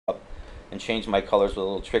and change my colors with a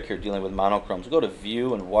little trick here dealing with monochromes. We'll go to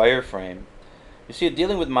View and Wireframe. You see,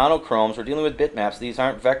 dealing with monochromes, we're dealing with bitmaps. These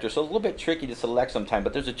aren't vectors, so it's a little bit tricky to select sometimes,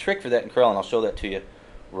 but there's a trick for that in Corel, and I'll show that to you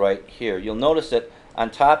right here. You'll notice that on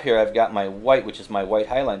top here I've got my white, which is my white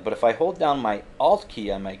highline, but if I hold down my Alt key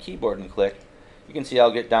on my keyboard and click, you can see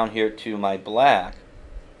I'll get down here to my black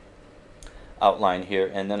outline here,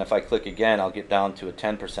 and then if I click again I'll get down to a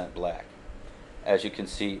 10% black, as you can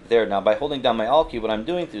see there. Now by holding down my Alt key, what I'm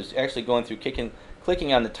doing is actually going through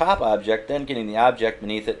clicking on the top object, then getting the object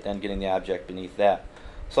beneath it, then getting the object beneath that.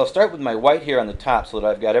 So I'll start with my white here on the top so that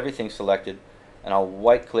I've got everything selected, and I'll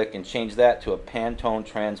right click and change that to a Pantone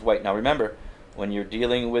Trans White. Now remember, when you're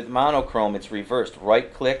dealing with monochrome, it's reversed.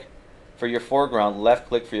 Right click for your foreground, left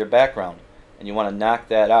click for your background, and you want to knock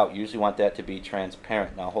that out. You usually want that to be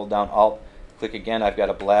transparent. Now hold down Alt, click again. I've got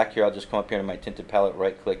a black here. I'll just come up here to my tinted palette,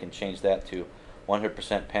 right click and change that to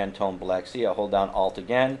 100% Pantone Black. See, I'll hold down Alt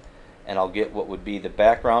again, and I'll get what would be the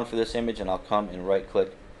background for this image, and I'll come and right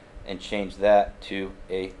click and change that to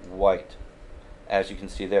a white, as you can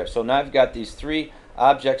see there. So now I've got these three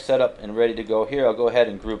objects set up and ready to go here. I'll go ahead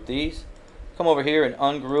and group these. Come over here and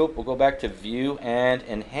ungroup. We'll go back to View and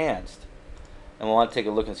Enhanced, and we'll want to take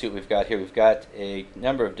a look and see what we've got here. We've got a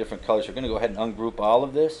number of different colors. We're going to go ahead and ungroup all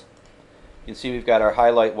of this. You can see we've got our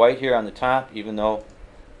highlight white here on the top. Even though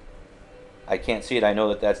I can't see it, I know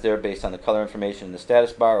that that's there based on the color information in the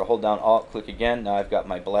status bar. I'll hold down Alt, click again. Now I've got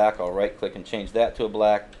my black. I'll right click and change that to a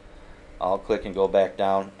black. I'll click and go back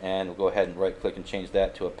down, and we'll go ahead and right click and change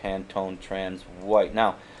that to a Pantone Trans White.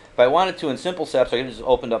 Now if I wanted to in Simple Steps, I could have just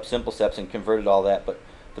opened up Simple Steps and converted all that, but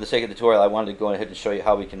for the sake of the tutorial I wanted to go ahead and show you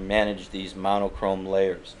how we can manage these monochrome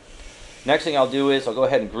layers. Next thing I'll do is I'll go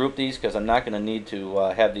ahead and group these, because I'm not going to need to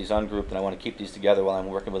have these ungrouped, and I want to keep these together while I'm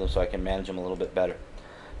working with them so I can manage them a little bit better.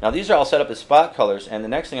 Now these are all set up as spot colors, and the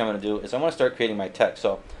next thing I'm going to do is I want to start creating my text.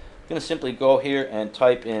 So I'm going to simply go here and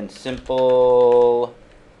type in Simple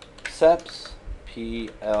Seps,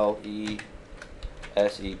 P-L-E-S-E-P-S,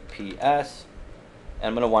 and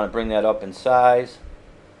I'm going to want to bring that up in size,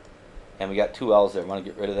 and we got two L's there. I want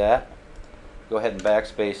to get rid of that. Go ahead and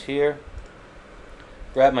backspace here,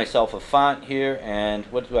 grab myself a font here, and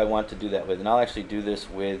what do I want to do that with? And I'll actually do this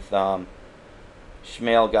with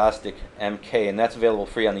Schmalgostic MK, and that's available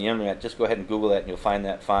free on the internet. Just go ahead and Google that and you'll find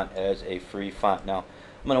that font as a free font. Now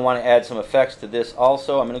I'm going to want to add some effects to this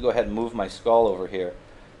also. I'm going to go ahead and move my skull over here,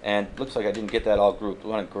 and it looks like I didn't get that all grouped. I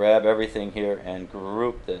want to grab everything here and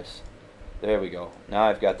group this. There we go. Now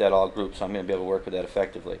I've got that all grouped, so I'm going to be able to work with that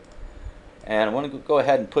effectively. And I want to go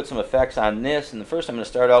ahead and put some effects on this, and first I'm going to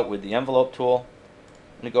start out with the envelope tool.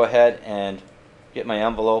 I'm going to go ahead and get my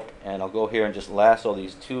envelope, and I'll go here and just lasso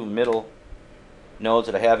these two middle nodes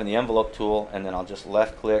that I have in the envelope tool, and then I'll just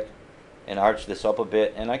left click and arch this up a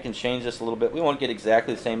bit, and I can change this a little bit. We won't get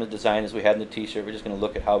exactly the same design as we had in the t-shirt. We're just going to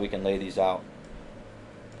look at how we can lay these out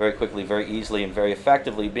very quickly, very easily, and very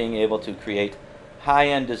effectively, being able to create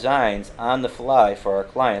high-end designs on the fly for our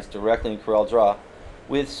clients directly in CorelDRAW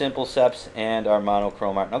with Simple Steps and our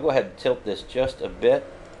monochrome art. And I'll go ahead and tilt this just a bit.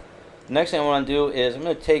 The next thing I want to do is I'm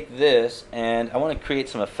going to take this and I want to create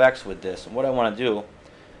some effects with this. And what I want to do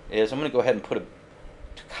is I'm going to go ahead and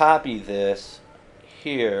copy this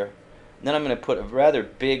here. And then I'm going to put a rather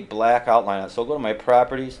big black outline on it. So I'll go to my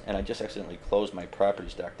properties, and I just accidentally closed my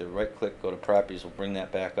properties dock there. Right click, go to properties, we'll bring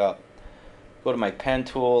that back up. Go to my pen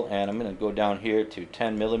tool, and I'm going to go down here to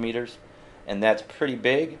 10 millimeters, and that's pretty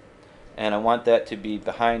big. And I want that to be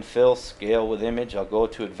behind fill, scale with image. I'll go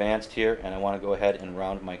to advanced here, and I want to go ahead and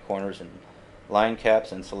round my corners and line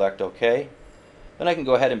caps and select OK. Then I can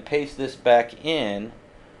go ahead and paste this back in.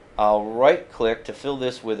 I'll right click to fill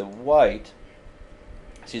this with a white.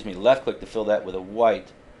 Excuse me, left click to fill that with a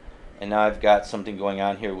white, and now I've got something going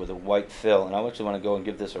on here with a white fill, and I actually want to go and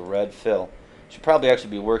give this a red fill. Should probably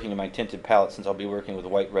actually be working in my tinted palette since I'll be working with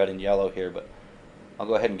white, red, and yellow here, but I'll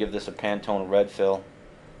go ahead and give this a Pantone Red Fill,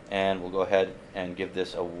 and we'll go ahead and give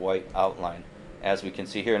this a white outline, as we can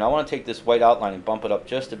see here. And I want to take this white outline and bump it up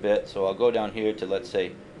just a bit, so I'll go down here to, let's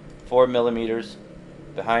say, 4 millimeters,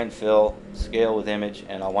 behind fill, scale with image,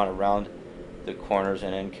 and I want to round the corners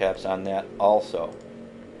and end caps on that also.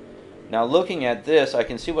 Now looking at this, I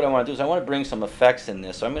can see what I want to do is I want to bring some effects in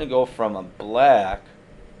this. So I'm going to go from a black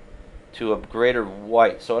to a greater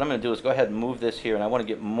white. So what I'm going to do is go ahead and move this here, and I want to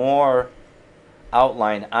get more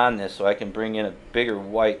outline on this so I can bring in a bigger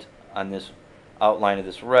white on this outline of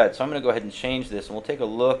this red. So I'm going to go ahead and change this, and we'll take a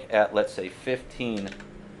look at, let's say, 15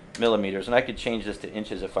 millimeters. And I could change this to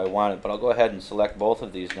inches if I wanted, but I'll go ahead and select both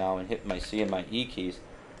of these now and hit my C and my E keys.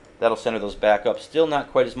 That'll center those back up. Still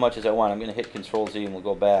not quite as much as I want. I'm going to hit Control Z and we'll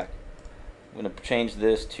go back. I'm going to change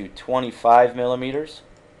this to 25 millimeters.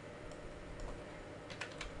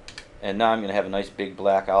 And now I'm going to have a nice big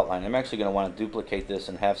black outline. I'm actually going to want to duplicate this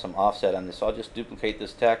and have some offset on this. So I'll just duplicate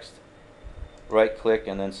this text, right click,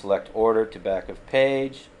 and then select order to back of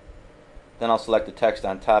page. Then I'll select the text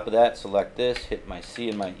on top of that, select this, hit my C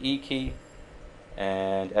and my E key.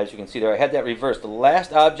 And as you can see there, I had that reversed. The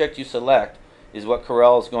last object you select is what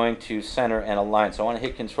Corel is going to center and align. So I want to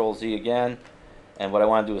hit Control Z again. And what I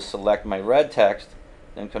want to do is select my red text,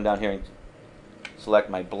 then come down here and select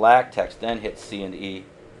my black text, then hit C and E.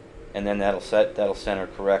 And then that'll center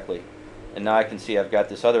correctly. And now I can see I've got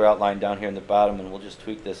this other outline down here in the bottom, and we'll just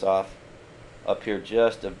tweak this off up here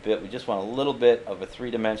just a bit. We just want a little bit of a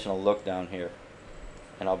three-dimensional look down here.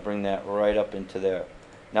 And I'll bring that right up into there.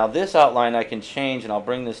 Now this outline I can change, and I'll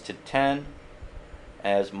bring this to 10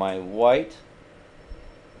 as my white.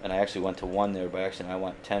 And I actually went to 1 there by accident. I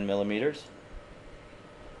want 10 millimeters.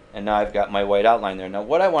 And now I've got my white outline there. Now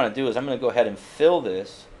what I want to do is I'm going to go ahead and fill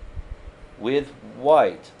this with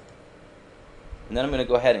white. And then I'm going to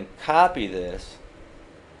go ahead and copy this.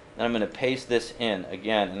 Then I'm going to paste this in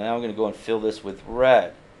again. And now I'm going to go and fill this with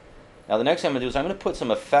red. Now the next thing I'm going to do is I'm going to put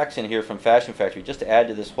some effects in here from Fashion Factory just to add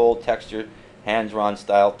to this whole texture, hand-drawn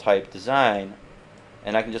style type design.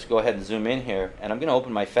 And I can just go ahead and zoom in here. And I'm going to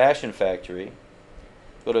open my Fashion Factory.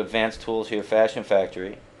 Go to Advanced Tools here, Fashion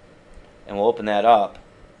Factory. And we'll open that up.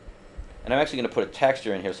 And I'm actually going to put a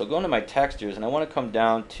texture in here. So go into my textures, and I want to come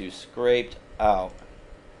down to Scraped Out.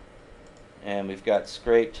 And we've got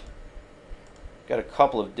scraped, got a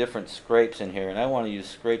couple of different scrapes in here, and I want to use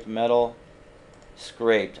scraped metal,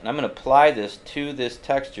 scraped, and I'm going to apply this to this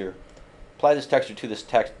texture, to this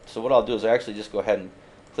text. So what I'll do is I actually just go ahead and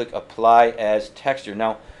click Apply as Texture.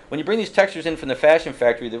 Now when you bring these textures in from the Fashion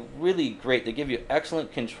Factory, they're really great. They give you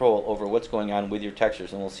excellent control over what's going on with your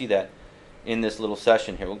textures, and we'll see that in this little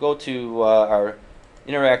session here. We'll go to our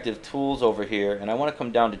interactive tools over here, and I want to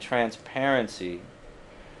come down to Transparency.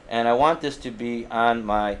 And I want this to be on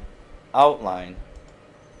my outline,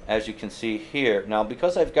 as you can see here. Now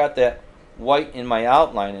because I've got that white in my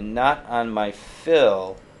outline and not on my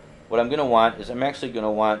fill, what I'm going to want is I'm actually going to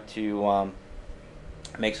want to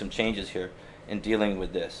make some changes here in dealing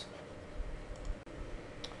with this.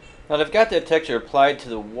 Now that I've got that texture applied to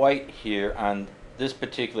the white here on this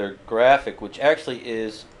particular graphic, which actually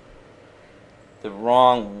is the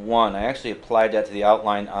wrong one. I actually applied that to the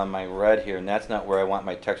outline on my red here, and that's not where I want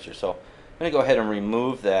my texture. So I'm going to go ahead and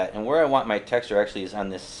remove that, and where I want my texture actually is on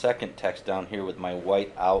this second text down here with my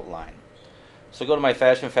white outline. So go to my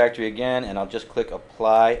Fashion Factory again, and I'll just click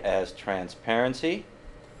Apply as Transparency,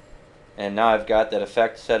 and now I've got that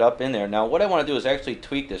effect set up in there. Now what I want to do is actually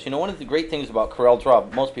tweak this. You know, one of the great things about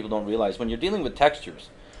CorelDRAW, most people don't realize, when you're dealing with textures,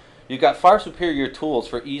 you've got far superior tools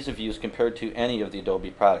for ease of use compared to any of the Adobe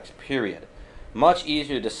products, period. Much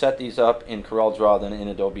easier to set these up in CorelDRAW than in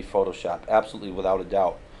Adobe Photoshop, absolutely without a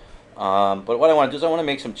doubt. But what I want to do is I want to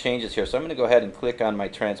make some changes here. So I'm going to go ahead and click on my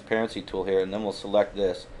Transparency tool here, and then we'll select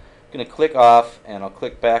this. I'm going to click off, and I'll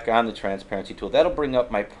click back on the Transparency tool. That'll bring up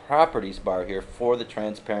my Properties bar here for the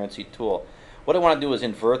Transparency tool. What I want to do is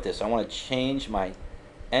invert this. I want to change my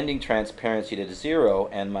ending transparency to 0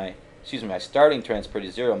 and my starting transparency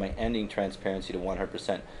to 0, my ending transparency to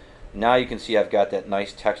 100%. Now you can see I've got that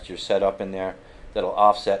nice texture set up in there that'll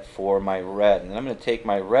offset for my red. And then I'm going to take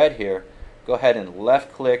my red here, go ahead and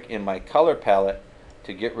left click in my color palette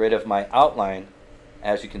to get rid of my outline,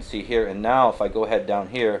 as you can see here. And now if I go ahead down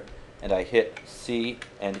here and I hit C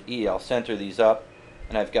and E, I'll center these up,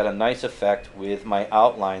 and I've got a nice effect with my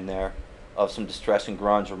outline there of some distress and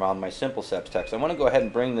grunge around my Simple Steps text. I want to go ahead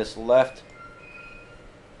and bring this left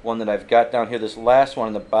one that I've got down here, this last one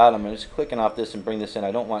on the bottom. I'm just clicking off this and bring this in.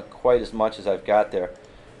 I don't want quite as much as I've got there.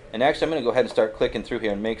 And actually I'm going to go ahead and start clicking through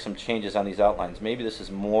here and make some changes on these outlines. Maybe this is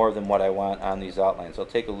more than what I want on these outlines. I'll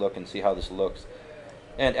take a look and see how this looks.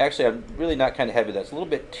 And actually I'm really not kind of happy with that. It's a little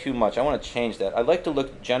bit too much. I want to change that. I'd like to look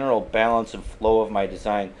at general balance and flow of my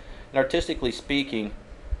design. And artistically speaking,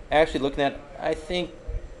 actually looking at, I think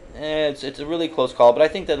it's a really close call, but I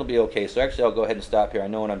think that'll be okay. So actually I'll go ahead and stop here. I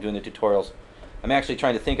know when I'm doing the tutorials, I'm actually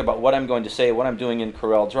trying to think about what I'm going to say, what I'm doing in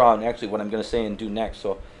CorelDRAW, and actually what I'm going to say and do next.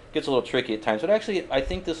 So it gets a little tricky at times, but actually I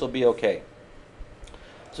think this will be okay.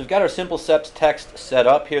 So we've got our Simple Steps text set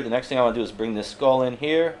up here. The next thing I want to do is bring this skull in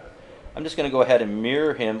here. I'm just going to go ahead and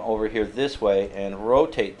mirror him over here this way and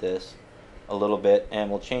rotate this a little bit, and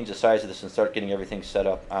we'll change the size of this and start getting everything set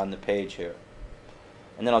up on the page here.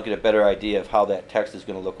 And then I'll get a better idea of how that text is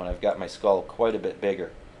going to look when I've got my skull quite a bit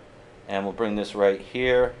bigger. And we'll bring this right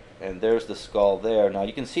here, and there's the skull there. Now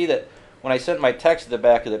you can see that when I sent my text to the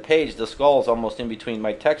back of the page, the skull is almost in between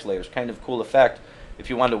my text layers. Kind of cool effect. If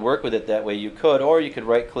you wanted to work with it that way, you could, or you could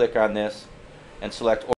right click on this and select